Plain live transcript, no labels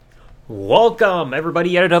Welcome, everybody,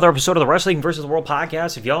 yet another episode of the Wrestling vs. the World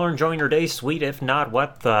podcast. If y'all are enjoying your day, sweet. If not,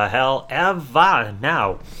 what the hell ever.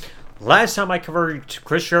 Now, last time I covered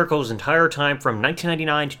Chris Jericho's entire time from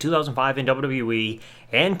 1999 to 2005 in WWE,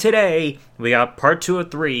 and today we got part 2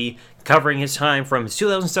 of 3 covering his time from his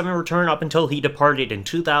 2007 return up until he departed in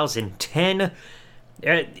 2010.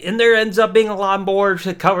 And there ends up being a lot more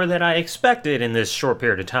to cover than I expected in this short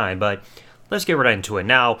period of time, but let's get right into it.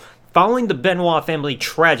 Now, following the Benoit family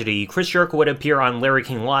tragedy, Chris Jericho would appear on Larry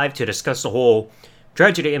King Live to discuss the whole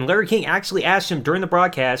tragedy, and Larry King actually asked him during the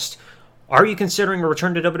broadcast, "Are you considering a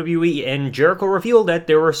return to WWE?" And Jericho revealed that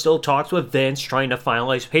there were still talks with Vince trying to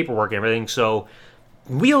finalize paperwork and everything, so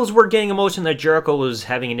wheels were getting in motion that Jericho was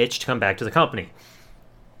having an itch to come back to the company.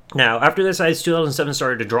 Now, after this, as 2007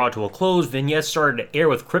 started to draw to a close, vignettes started to air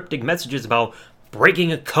with cryptic messages about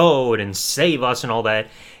breaking a code and save us and all that,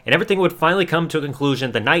 and everything would finally come to a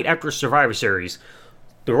conclusion the night after Survivor Series.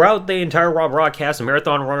 Throughout the entire Raw broadcast, a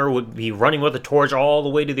marathon runner would be running with a torch all the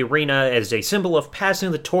way to the arena as a symbol of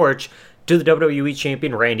passing the torch to the WWE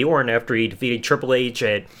Champion Randy Orton after he defeated Triple H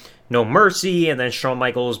at No Mercy and then Shawn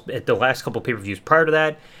Michaels at the last couple pay-per-views prior to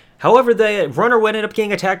that. However, the runner would end up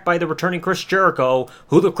getting attacked by the returning Chris Jericho,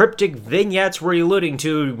 who the cryptic vignettes were alluding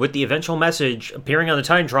to, with the eventual message appearing on the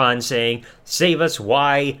Titantron saying, "Save us,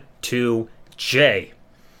 Y2J."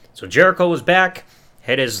 So Jericho was back,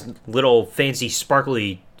 had his little fancy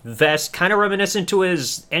sparkly vest, kind of reminiscent to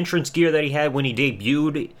his entrance gear that he had when he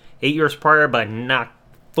debuted 8 years prior, but not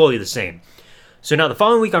fully the same. So now the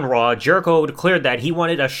following week on Raw, Jericho declared that he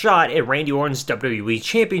wanted a shot at Randy Orton's WWE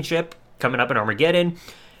Championship coming up in Armageddon,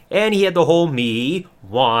 and he had the whole "me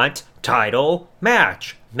want title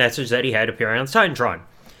match" message that he had appearing on the Titantron.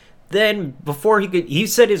 Then, before he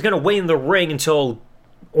said he was going to wait in the ring until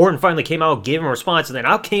Orton finally came out, gave him a response, and then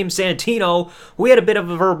out came Santino. We had a bit of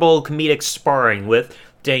a verbal comedic sparring with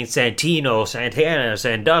dang Santino, Santana,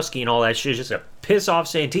 Sandusky, and all that shit, just to piss off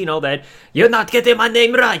Santino that, "You're not getting my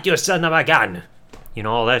name right, you son of a gun." You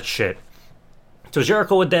know, all that shit. So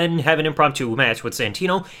Jericho would then have an impromptu match with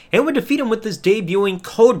Santino and would defeat him with his debuting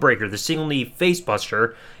Codebreaker, the single-knee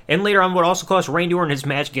facebuster, and later on would also cost Randy Orton his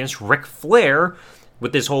match against Ric Flair,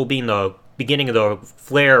 with this whole being the beginning of the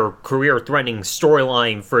Flair career-threatening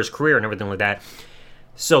storyline for his career and everything like that.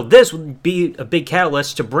 So this would be a big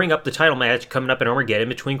catalyst to bring up the title match coming up in Armageddon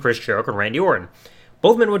between Chris Jericho and Randy Orton.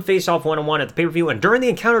 Both men would face off one-on-one at the pay-per-view, and during the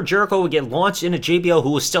encounter, Jericho would get launched into JBL, who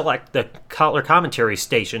was still at the color commentary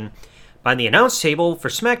station, by the announce table for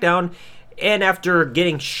SmackDown, and after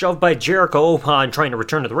getting shoved by Jericho upon trying to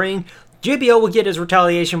return to the ring, JBL would get his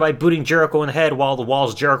retaliation by booting Jericho in the head while the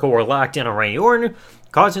walls of Jericho were locked in on Randy Orton,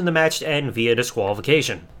 causing the match to end via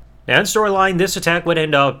disqualification. Now, in storyline, this attack would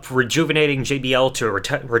end up rejuvenating JBL to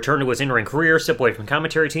return to his in-ring career, step away from the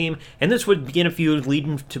commentary team, and this would begin a feud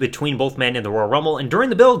leading to between both men in the Royal Rumble. And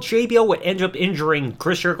during the build, JBL would end up injuring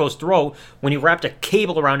Chris Jericho's throat when he wrapped a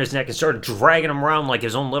cable around his neck and started dragging him around like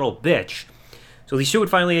his own little bitch. So these two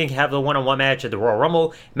would finally have the one-on-one match at the Royal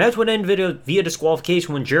Rumble. Match would end via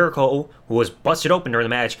disqualification when Jericho, who was busted open during the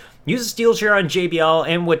match, used a steel chair on JBL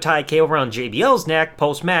and would tie a cable around JBL's neck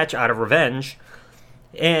post-match out of revenge.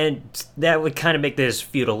 And that would kind of make this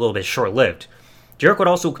feud a little bit short-lived. Jericho would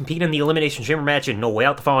also compete in the Elimination Chamber match in No Way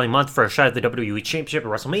Out the following month for a shot at the WWE Championship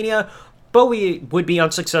at WrestleMania, but would be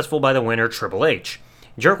unsuccessful by the winner, Triple H.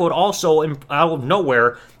 Jericho would also, out of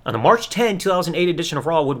nowhere, on the March 10, 2008 edition of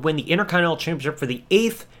Raw, would win the Intercontinental Championship for the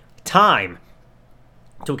 8th time,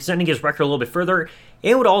 so extending his record a little bit further,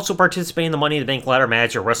 and would also participate in the Money in the Bank ladder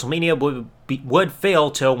match at WrestleMania, but would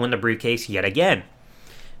fail to win the briefcase yet again.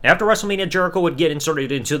 After WrestleMania, Jericho would get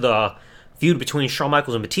inserted into the feud between Shawn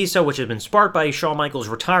Michaels and Batista, which had been sparked by Shawn Michaels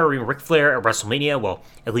retiring Ric Flair at WrestleMania, well,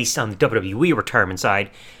 at least on the WWE retirement side.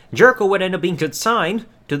 Jericho would end up being consigned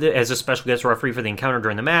as a special guest referee for the encounter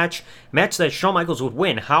during the match that Shawn Michaels would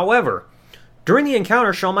win. However, during the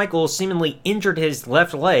encounter, Shawn Michaels seemingly injured his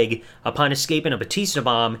left leg upon escaping a Batista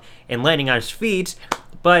bomb and landing on his feet,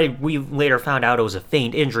 but we later found out it was a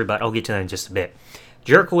feigned injury, but I'll get to that in just a bit.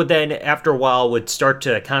 Jericho would then, after a while, would start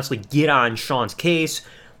to constantly get on Shawn's case,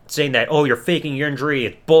 saying that, "Oh, you're faking your injury,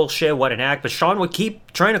 it's bullshit, what an act," but Shawn would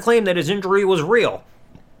keep trying to claim that his injury was real.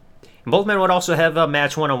 And both men would also have a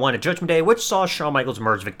match one-on-one at Judgment Day, which saw Shawn Michaels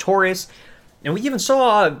emerge victorious. And we even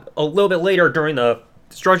saw a little bit later during the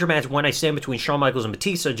structure match One Night Stand between Shawn Michaels and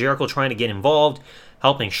Batista, Jericho trying to get involved,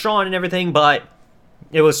 helping Shawn and everything, but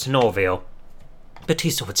it was to no avail.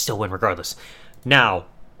 Batista would still win regardless. Now,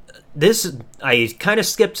 I kind of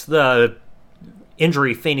skipped the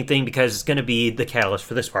injury feigning thing because it's going to be the catalyst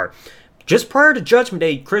for this part. Just prior to Judgment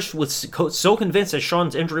Day, Chris was so convinced that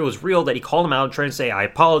Shawn's injury was real that he called him out trying to say, "I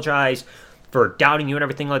apologize for doubting you and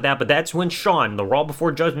everything like that. But that's when Shawn, the Raw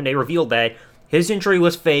before Judgment Day, revealed that his injury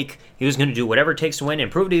was fake. He was going to do whatever it takes to win,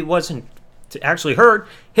 and proved he wasn't actually hurt.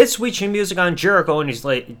 Hit Sweet Chin Music on Jericho, and he's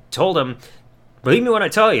like, told him, "Believe me when I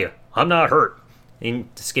tell you, I'm not hurt." And he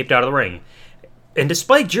escaped out of the ring. And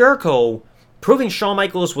despite Jericho proving Shawn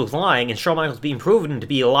Michaels was lying, and Shawn Michaels being proven to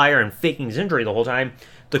be a liar and faking his injury the whole time,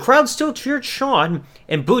 the crowd still cheered Shawn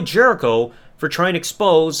and booed Jericho for trying to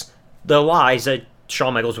expose the lies that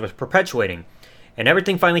Shawn Michaels was perpetuating. And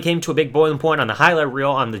everything finally came to a big boiling point on the highlight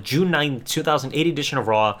reel on the June 9, 2008 edition of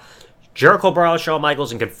Raw. Jericho brought out Shawn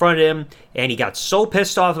Michaels and confronted him, and he got so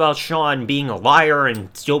pissed off about Shawn being a liar and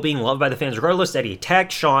still being loved by the fans regardless that he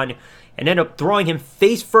attacked Shawn and ended up throwing him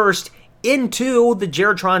face first into the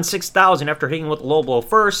Jeritron 6000 after hitting him with a low blow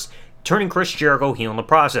first, turning Chris Jericho heel in the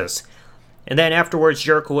process. And then afterwards,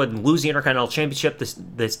 Jericho would lose the Intercontinental Championship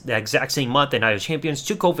the exact same month at Night of Champions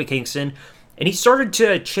to Kofi Kingston. And he started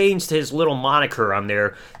to change his little moniker on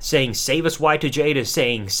there, saying "Save us Y2J" to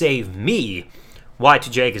saying "Save me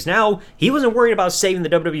Y2J," because now he wasn't worried about saving the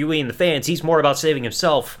WWE and the fans. He's more about saving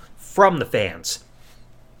himself from the fans.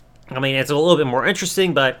 I mean, it's a little bit more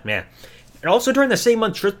interesting, but yeah. And also during the same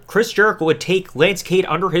month, Chris Jericho would take Lance Cade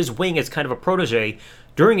under his wing as kind of a protege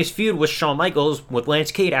during his feud with Shawn Michaels, with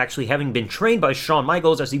Lance Cade actually having been trained by Shawn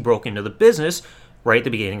Michaels as he broke into the business right at the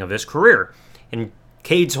beginning of his career. And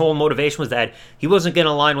Cade's whole motivation was that he wasn't going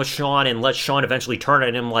to align with Shawn and let Shawn eventually turn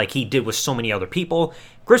on him like he did with so many other people.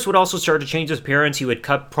 Chris would also start to change his appearance. He would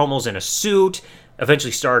cut promos in a suit,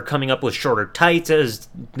 eventually started coming up with shorter tights as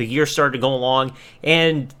the years started to go along.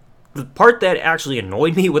 And the part that actually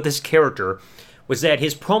annoyed me with this character was that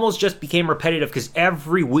his promos just became repetitive because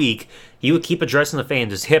every week he would keep addressing the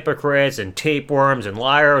fans as hypocrites and tapeworms and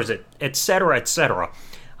liars, etc., etc.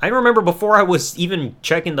 I remember before I was even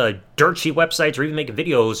checking the dirt sheet websites or even making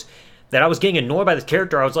videos that I was getting annoyed by this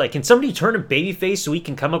character. I was like, can somebody turn him babyface so he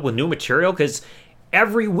can come up with new material? Because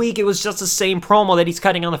every week it was just the same promo that he's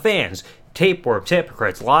cutting on the fans. Tapeworms,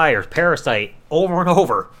 hypocrites, liars, parasite, over and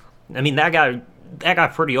over. I mean, that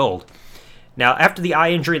got pretty old. Now, after the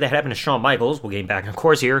eye injury that happened to Shawn Michaels, we'll get back on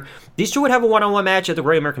course here, these two would have a one-on-one match at the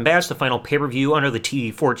Great American Bash, the final pay-per-view under the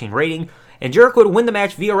TV-14 rating, and Jericho would win the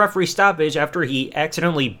match via referee stoppage after he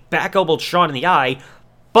accidentally back-elbowed Shawn in the eye,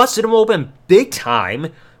 busted him open big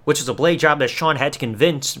time, which is a blade job that Shawn had to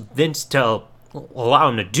convince Vince to allow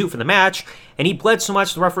him to do for the match, and he bled so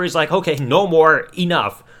much the referee's like, okay, no more,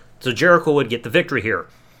 enough. So Jericho would get the victory here.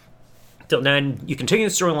 So then you continue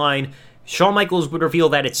the storyline. Shawn Michaels would reveal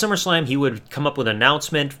that at SummerSlam he would come up with an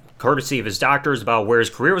announcement, courtesy of his doctors, about where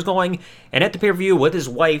his career was going, and at the pay-per-view with his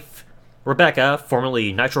wife, Rebecca,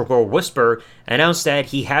 formerly Nitro Girl Whisper, announced that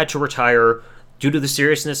he had to retire due to the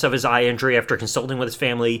seriousness of his eye injury after consulting with his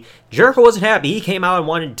family. Jericho wasn't happy. He came out and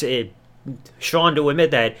wanted Shawn to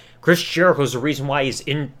admit that Chris Jericho is the reason why his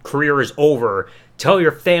career is over. Tell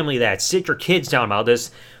your family that. Sit your kids down about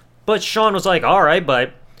this. But Shawn was like, alright,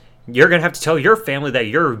 but you're going to have to tell your family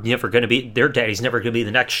that their daddy's never going to be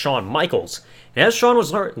the next Shawn Michaels. And as Shawn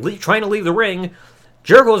was trying to leave the ring,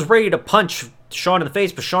 Jericho was ready to punch Shawn in the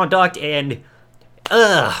face, but Shawn ducked, and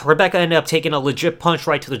Rebecca ended up taking a legit punch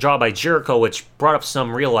right to the jaw by Jericho, which brought up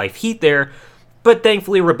some real-life heat there. But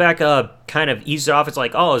thankfully, Rebecca kind of eased it off. It's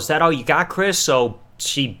like, oh, is that all you got, Chris? So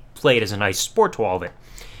she played as a nice sport to all of it.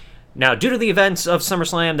 Now, due to the events of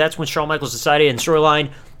SummerSlam, that's when Shawn Michaels decided in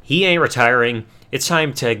storyline, he ain't retiring. It's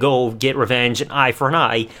time to go get revenge, an eye for an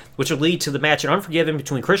eye, which would lead to the match at Unforgiven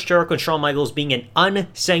between Chris Jericho and Shawn Michaels being an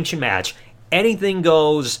unsanctioned match. Anything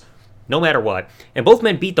goes, no matter what. And both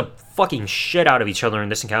men beat the fucking shit out of each other in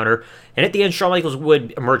this encounter. And at the end, Shawn Michaels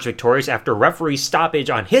would emerge victorious after referee stoppage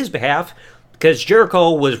on his behalf, because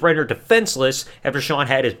Jericho was rendered defenseless after Shawn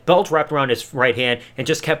had his belt wrapped around his right hand and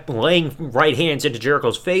just kept laying right hands into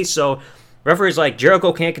Jericho's face. So referee's like,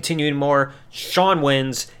 Jericho can't continue anymore. Shawn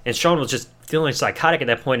wins, and Shawn was just feeling psychotic at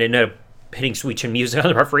that point and ended up hitting Sweet Chin Music on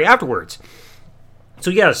the referee afterwards.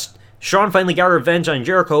 So yes, Shawn finally got revenge on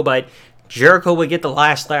Jericho, but Jericho would get the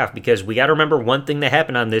last laugh, because we got to remember one thing that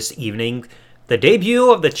happened on this evening: the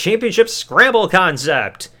debut of the Championship Scramble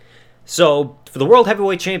concept. So, for the World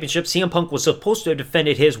Heavyweight Championship, CM Punk was supposed to have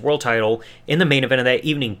defended his world title in the main event of that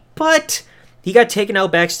evening, but he got taken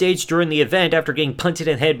out backstage during the event after getting punted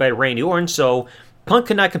in the head by Randy Orton, so Punk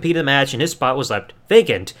could not compete in the match, and his spot was left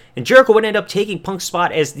vacant. And Jericho would end up taking Punk's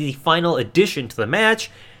spot as the final addition to the match,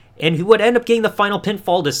 and he would end up getting the final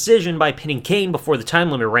pinfall decision by pinning Kane before the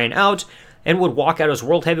time limit ran out, and would walk out as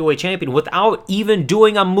World Heavyweight Champion without even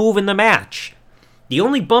doing a move in the match. The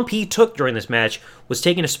only bump he took during this match was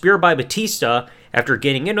taking a spear by Batista after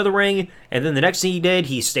getting into the ring, and then the next thing he did,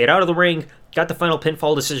 he stayed out of the ring, got the final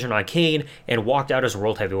pinfall decision on Kane, and walked out as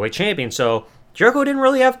World Heavyweight Champion. So Jericho didn't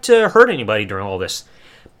really have to hurt anybody during all this.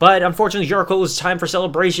 But unfortunately, Jericho's time for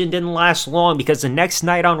celebration didn't last long because the next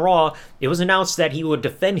night on Raw, it was announced that he would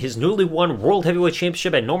defend his newly won World Heavyweight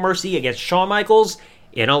Championship at No Mercy against Shawn Michaels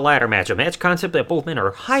in a ladder match, a match concept that both men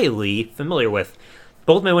are highly familiar with.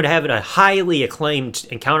 Both men would have a highly acclaimed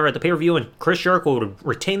encounter at the pay-per-view, and Chris Jericho would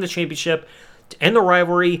retain the championship to end the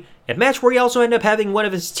rivalry, a match where he also ended up having one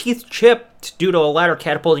of his teeth chipped due to a ladder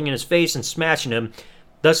catapulting in his face and smashing him,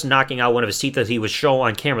 thus knocking out one of his teeth as he was shown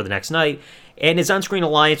on camera the next night. And his on-screen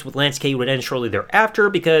alliance with Lance Cade would end shortly thereafter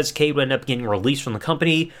because Cade would end up getting released from the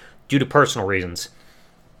company due to personal reasons.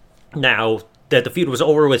 Now that the feud was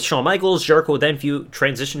over with Shawn Michaels, Jericho would then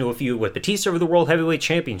transition to a feud with Batista for the World Heavyweight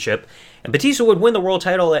Championship, and Batista would win the world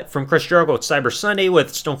title from Chris Jericho at Cyber Sunday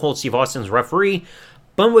with Stone Cold Steve Austin as referee,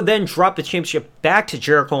 but would then drop the championship back to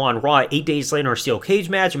Jericho on Raw 8 days later in a steel cage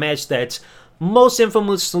match, a match that's most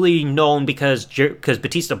infamously known because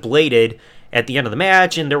Batista bladed at the end of the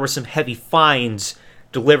match, and there were some heavy fines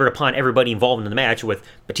delivered upon everybody involved in the match with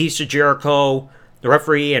Batista, Jericho, the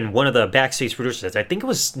referee, and one of the backstage producers. I think it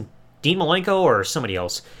was Dean Malenko or somebody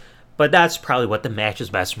else, but that's probably what the match is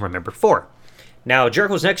best remembered for. Now,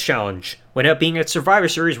 Jericho's next challenge would end up being at Survivor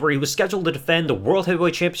Series, where he was scheduled to defend the World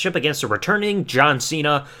Heavyweight Championship against the returning John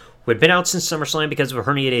Cena, who had been out since SummerSlam because of a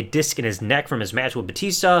herniated disc in his neck from his match with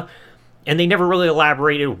Batista, and they never really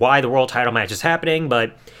elaborated why the world title match is happening, but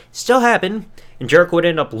it still happened, and Jericho would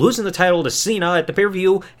end up losing the title to Cena at the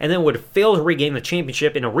pay-per-view, and then would fail to regain the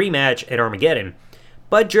championship in a rematch at Armageddon.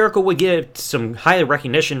 But Jericho would get some high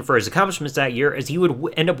recognition for his accomplishments that year, as he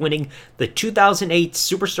would end up winning the 2008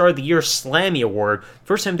 Superstar of the Year Slammy Award,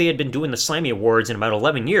 first time they had been doing the Slammy Awards in about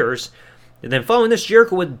 11 years. And then following this,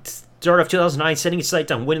 Jericho would start off 2009 setting his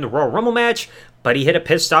sights on winning the Royal Rumble match, but he hit a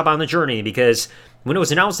pit stop on the journey because when it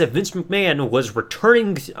was announced that Vince McMahon was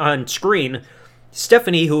returning on screen,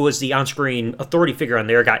 Stephanie, who was the on-screen authority figure on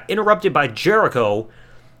there, got interrupted by Jericho,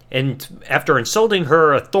 and after insulting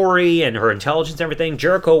her authority and her intelligence and everything,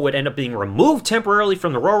 Jericho would end up being removed temporarily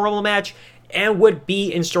from the Royal Rumble match and would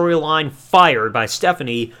be in storyline fired by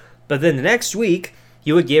Stephanie, but then the next week,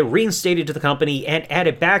 he would get reinstated to the company and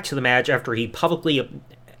added back to the match after he publicly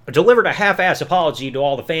delivered a half-ass apology to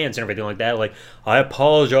all the fans and everything like that, like, I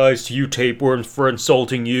apologize to you tapeworms for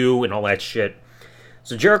insulting you and all that shit.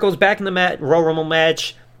 So Jericho's back in the Royal Rumble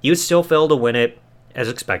match. He would still fail to win it, as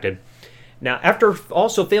expected. Now, after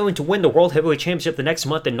also failing to win the World Heavyweight Championship the next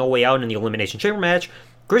month in No Way Out in the Elimination Chamber match,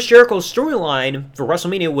 Chris Jericho's storyline for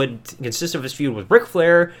WrestleMania would consist of his feud with Ric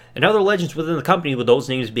Flair and other legends within the company, with those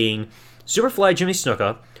names being Superfly Jimmy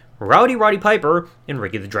Snuka, Rowdy Roddy Piper, and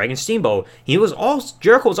Ricky the Dragon Steamboat.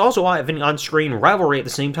 Jericho was also having on-screen rivalry at the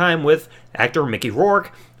same time with actor Mickey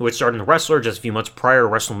Rourke, who had starred in The Wrestler just a few months prior to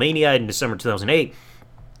WrestleMania in December 2008.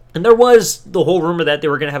 And there was the whole rumor that they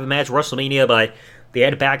were going to have a match at WrestleMania, but they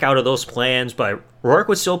had to back out of those plans. But Rourke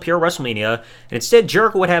would still appear at WrestleMania, and instead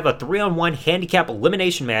Jericho would have a 3-on-1 handicap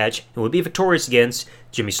elimination match and would be victorious against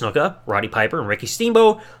Jimmy Snuka, Roddy Piper, and Ricky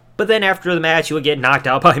Steamboat. But then after the match, he would get knocked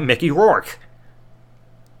out by Mickey Rourke.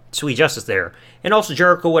 Sweet justice there. And also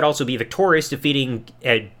Jericho would also be victorious, defeating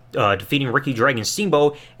Ricky Dragon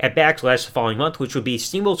Steamboat at Backlash the following month, which would be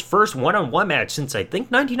Steamboat's first one-on-one match since, I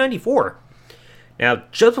think, 1994. Now,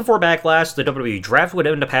 just before Backlash, the WWE draft would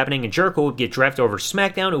end up happening, and Jericho would get drafted over to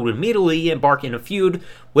SmackDown and would immediately embark in a feud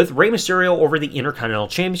with Rey Mysterio over the Intercontinental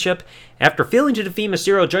Championship. After failing to defeat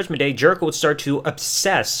Mysterio Judgment Day, Jericho would start to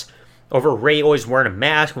obsess over Rey always wearing a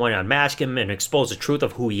mask, wanting to unmask him and expose the truth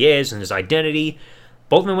of who he is and his identity.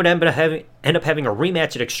 Both men would end up having a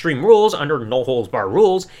rematch at Extreme Rules under No Holds Barred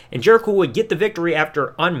rules, and Jericho would get the victory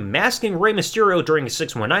after unmasking Rey Mysterio during a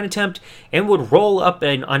 619 attempt, and would roll up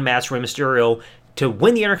and unmask Rey Mysterio to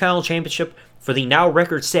win the Intercontinental Championship for the now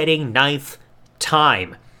record-setting 9th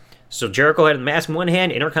time. So Jericho had the mask in one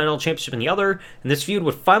hand, Intercontinental Championship in the other, and this feud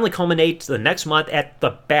would finally culminate the next month at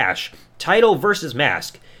The Bash, title versus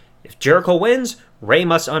mask. If Jericho wins, Rey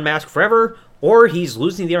must unmask forever, or he's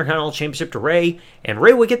losing the Intercontinental Championship to Rey, and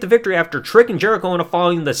Rey would get the victory after tricking Jericho into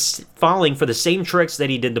falling for the same tricks that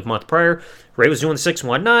he did the month prior. Rey was doing the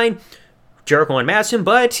 619, Jericho unmasked him,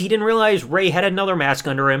 but he didn't realize Rey had another mask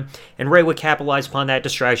under him, and Rey would capitalize upon that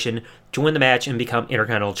distraction to win the match and become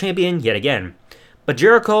Intercontinental Champion yet again. But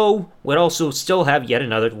Jericho would also still have yet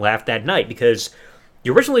another laugh that night, because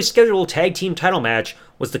the originally scheduled tag team title match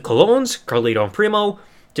was the Colóns, Carlito and Primo,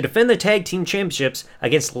 to defend the tag team championships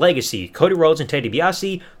against Legacy, Cody Rhodes and Ted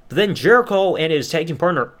DiBiase, but then Jericho and his tag team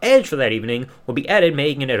partner Edge for that evening would be added,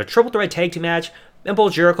 making it a triple threat tag team match, and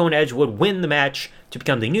both Jericho and Edge would win the match to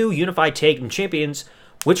become the new unified tag team champions,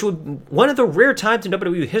 which would one of the rare times in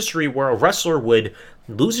WWE history where a wrestler would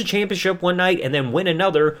lose a championship one night and then win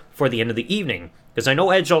another for the end of the evening. Because I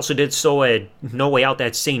know Edge also did so at No Way Out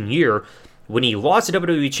that same year when he lost the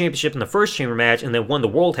WWE Championship in the first chamber match and then won the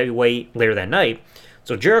World Heavyweight later that night.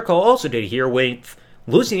 So Jericho also did here with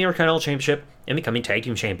losing the Intercontinental Championship and becoming Tag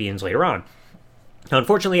Team Champions later on. Now,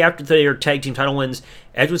 unfortunately, after their tag team title wins,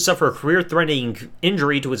 Edge would suffer a career-threatening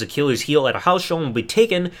injury to his Achilles heel at a house show and would be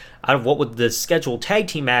taken out of what was the scheduled tag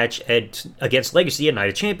team match against Legacy at Night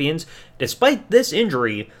of Champions. Despite this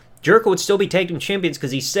injury, Jericho would still be tag team champions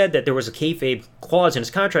because he said that there was a kayfabe clause in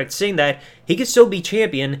his contract saying that he could still be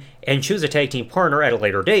champion and choose a tag team partner at a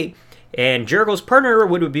later date. And Jericho's partner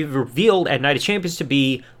would be revealed at Night of Champions to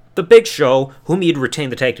be The Big Show, whom he'd retain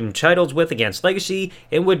the tag team titles with against Legacy,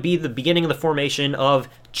 and would be the beginning of the formation of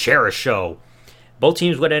Jeri-Show. Both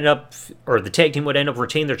teams would end up, or the tag team would end up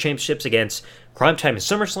retaining their championships against Crime Time at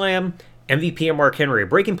SummerSlam, MVP and Mark Henry at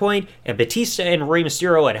Breaking Point, and Batista and Rey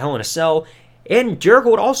Mysterio at Hell in a Cell. And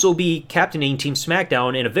Jericho would also be captaining Team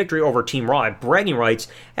SmackDown in a victory over Team Raw at bragging rights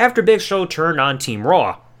after Big Show turned on Team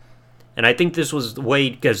Raw. And I think this was the way,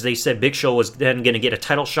 because they said Big Show was then going to get a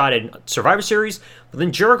title shot at Survivor Series, but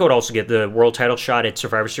then Jericho would also get the world title shot at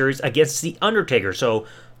Survivor Series against The Undertaker. So,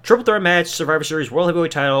 triple threat match, Survivor Series, World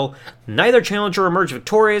Heavyweight title, neither challenger emerged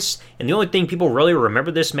victorious, and the only thing people really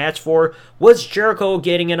remember this match for was Jericho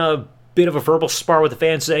getting in a bit of a verbal spar with the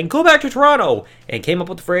fans saying, "Go back to Toronto," and came up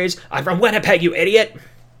with the phrase, "I'm from Winnipeg, you idiot."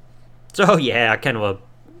 So yeah, kind of a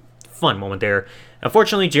fun moment there.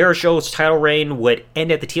 Unfortunately, Jeri-Show's title reign would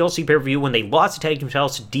end at the TLC pay-per-view when they lost the tag team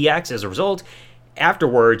titles to DX. As a result,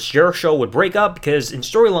 afterwards, Jeri-Show would break up because in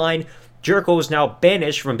storyline, Jericho was now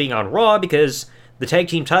banished from being on Raw because the tag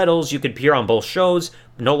team titles, you could appear on both shows,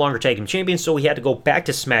 no longer tag team champions, so he had to go back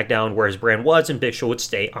to SmackDown where his brand was, and Big Show would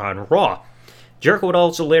stay on Raw. Jericho would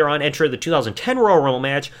also later on enter the 2010 Royal Rumble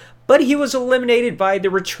match, but he was eliminated by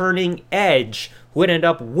the returning Edge, who would end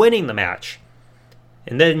up winning the match.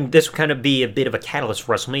 And then this would kind of be a bit of a catalyst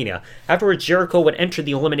for WrestleMania. Afterwards, Jericho would enter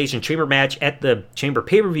the Elimination Chamber match at the Chamber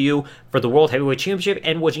pay-per-view for the World Heavyweight Championship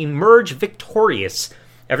and would emerge victorious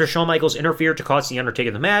after Shawn Michaels interfered to cost The Undertaker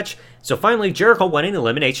the match. So finally, Jericho won an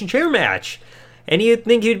Elimination Chamber match. And you'd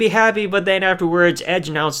think he'd be happy, but then afterwards, Edge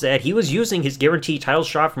announced that he was using his guaranteed title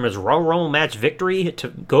shot from his Royal Rumble match victory to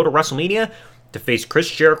go to WrestleMania to face Chris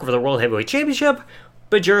Jericho for the World Heavyweight Championship,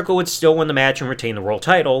 but Jericho would still win the match and retain the world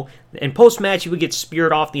title, and post-match he would get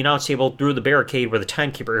speared off the announce table through the barricade where the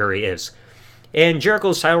timekeeper area is. And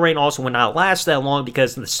Jericho's title reign also would not last that long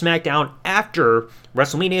because in the SmackDown after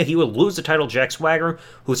WrestleMania, he would lose the title to Jack Swagger,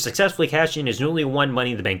 who successfully cashed in his newly won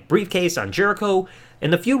Money in the Bank briefcase on Jericho,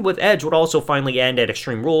 and the feud with Edge would also finally end at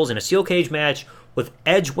Extreme Rules in a steel cage match, with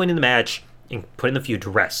Edge winning the match and putting the feud to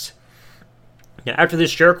rest. Now, after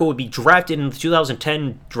this, Jericho would be drafted in the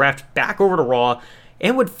 2010 draft back over to Raw,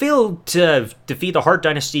 and would fail to defeat the Hart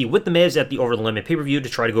Dynasty with The Miz at the Over the Limit pay-per-view to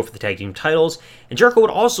try to go for the tag team titles. And Jericho would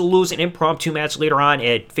also lose an impromptu match later on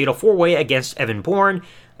at Fatal 4-Way against Evan Bourne,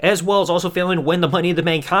 as well as also failing to win the Money in the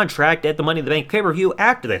Bank contract at the Money in the Bank pay-per-view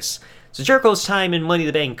after this. So Jericho's time in Money in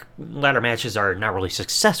the Bank ladder matches are not really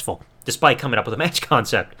successful, despite coming up with a match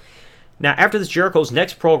concept. Now, after this, Jericho's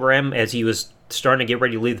next program, as he was starting to get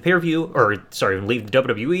ready to leave the pay-per-view, leave the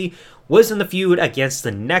WWE, was in the feud against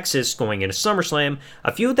the Nexus going into SummerSlam,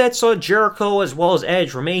 a feud that saw Jericho as well as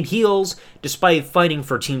Edge remain heels despite fighting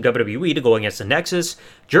for Team WWE to go against the Nexus.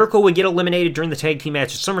 Jericho would get eliminated during the tag team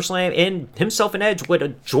match at SummerSlam, and himself and Edge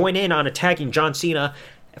would join in on attacking John Cena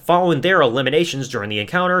following their eliminations during the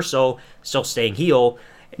encounter, so still staying heel.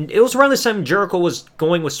 And it was around this time Jericho was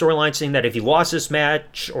going with storylines saying that if he lost this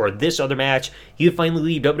match or this other match, he would finally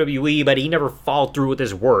leave WWE, but he never followed through with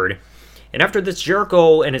his word. And after this,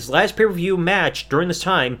 Jericho, in his last pay-per-view match during this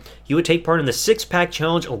time, he would take part in the Six-Pack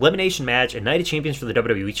Challenge elimination match at Night of Champions for the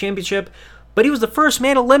WWE Championship, but he was the first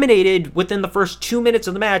man eliminated within the first 2 minutes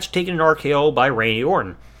of the match, taking an RKO by Randy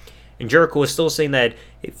Orton. And Jericho was still saying that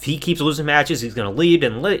if he keeps losing matches, he's going to leave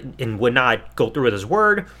and would not go through with his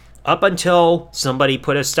word, up until somebody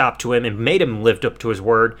put a stop to him and made him live up to his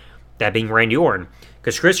word, that being Randy Orton.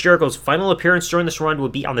 Because Chris Jericho's final appearance during this run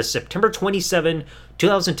would be on the September 27,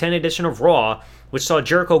 2010 edition of Raw, which saw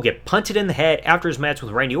Jericho get punted in the head after his match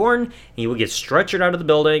with Randy Orton, and he would get stretchered out of the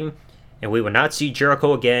building, and we would not see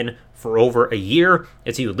Jericho again for over a year,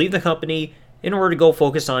 as he would leave the company in order to go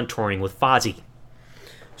focus on touring with Fozzy.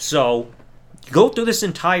 So, go through this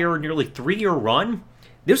entire nearly 3-year run,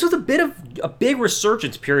 this was a big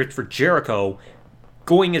resurgence period for Jericho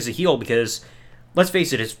going as a heel, because, let's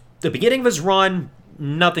face it, it's the beginning of his run,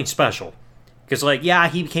 nothing special. Because,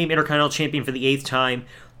 he became Intercontinental Champion for the 8th time,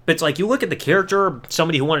 But it's like, you look at the character,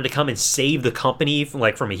 somebody who wanted to come and save the company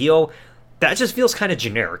from a heel, that just feels kind of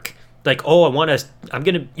generic. Like, oh,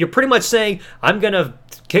 you're pretty much saying, I'm gonna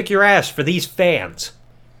kick your ass for these fans.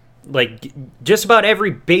 Like, just about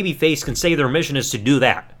every babyface can say their mission is to do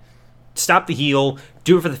that. Stop the heel,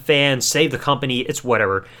 do it for the fans, save the company, it's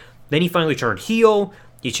whatever. Then he finally turned heel,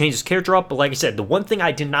 he changed his character up, but like I said, the one thing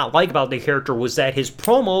I did not like about the character was that his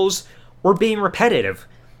promos were being repetitive.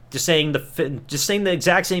 Just saying the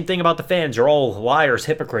exact same thing about the fans. You're all liars,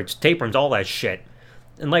 hypocrites, tapeworms, all that shit.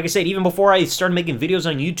 And like I said, even before I started making videos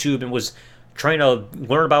on YouTube and was trying to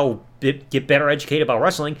learn about, get better educated about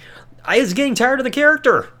wrestling, I was getting tired of the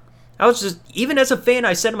character. I was just, even as a fan,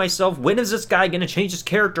 I said to myself, when is this guy going to change his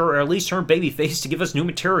character or at least turn babyface to give us new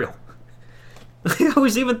material? I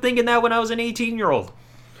was even thinking that when I was an 18-year-old.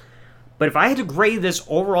 But if I had to grade this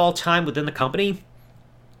overall time within the company,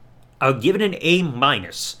 I would give it an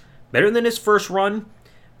A-. Better than his first run.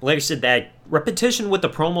 Like I said, that repetition with the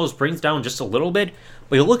promos brings down just a little bit,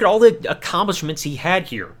 but you look at all the accomplishments he had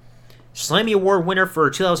here. Slammy Award winner for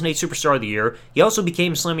 2008 Superstar of the Year. He also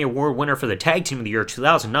became Slammy Award winner for the Tag Team of the Year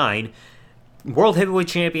 2009. World Heavyweight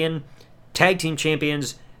Champion, Tag Team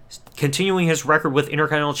Champions, continuing his record with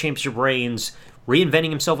Intercontinental Championship reigns, reinventing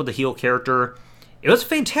himself with the heel character. It was a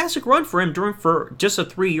fantastic run for him for just a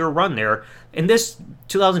 3-year run there. And this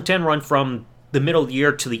 2010 run from the middle of the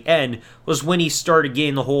year to the end was when he started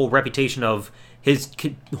getting the whole reputation of his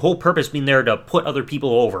whole purpose being there to put other people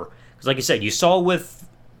over. Because like I said, you saw with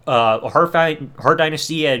Hart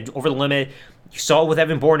Dynasty at Over the Limit, you saw it with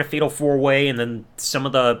Evan Bourne, a Fatal 4-Way, and then some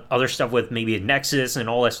of the other stuff with maybe a Nexus and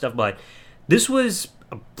all that stuff. But this was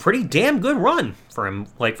a pretty damn good run for him,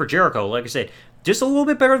 like for Jericho. Like I said, just a little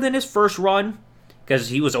bit better than his first run, because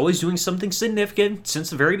he was always doing something significant since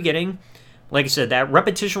the very beginning. Like I said, that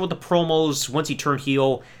repetition with the promos once he turned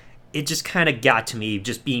heel, it just kind of got to me,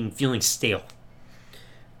 just feeling stale.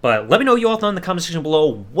 But let me know, you all, in the comment section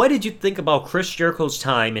below, what did you think about Chris Jericho's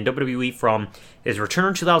time in WWE from his return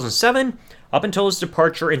in 2007 up until his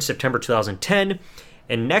departure in September 2010.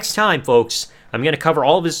 And next time, folks, I'm going to cover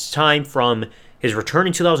all of his time from his return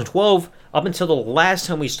in 2012 up until the last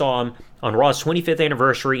time we saw him on Raw's 25th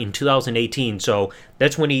anniversary in 2018. So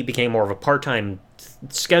that's when he became more of a part-time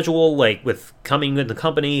schedule, like with coming in the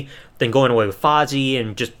company, then going away with Fozzy,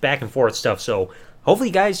 and just back and forth stuff. So hopefully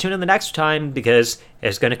you guys tune in the next time, because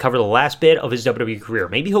it's going to cover the last bit of his WWE career.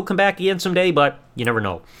 Maybe he'll come back again someday, but you never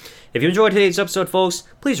know. If you enjoyed today's episode, folks,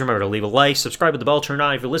 please remember to leave a like, subscribe with the bell turned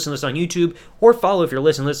on if you're listening to this on YouTube, or follow if you're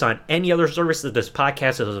listening to this on any other service that this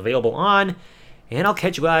podcast is available on. And I'll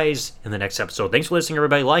catch you guys in the next episode. Thanks for listening,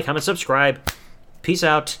 everybody. Like, comment, subscribe. Peace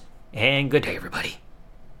out, and good day, everybody.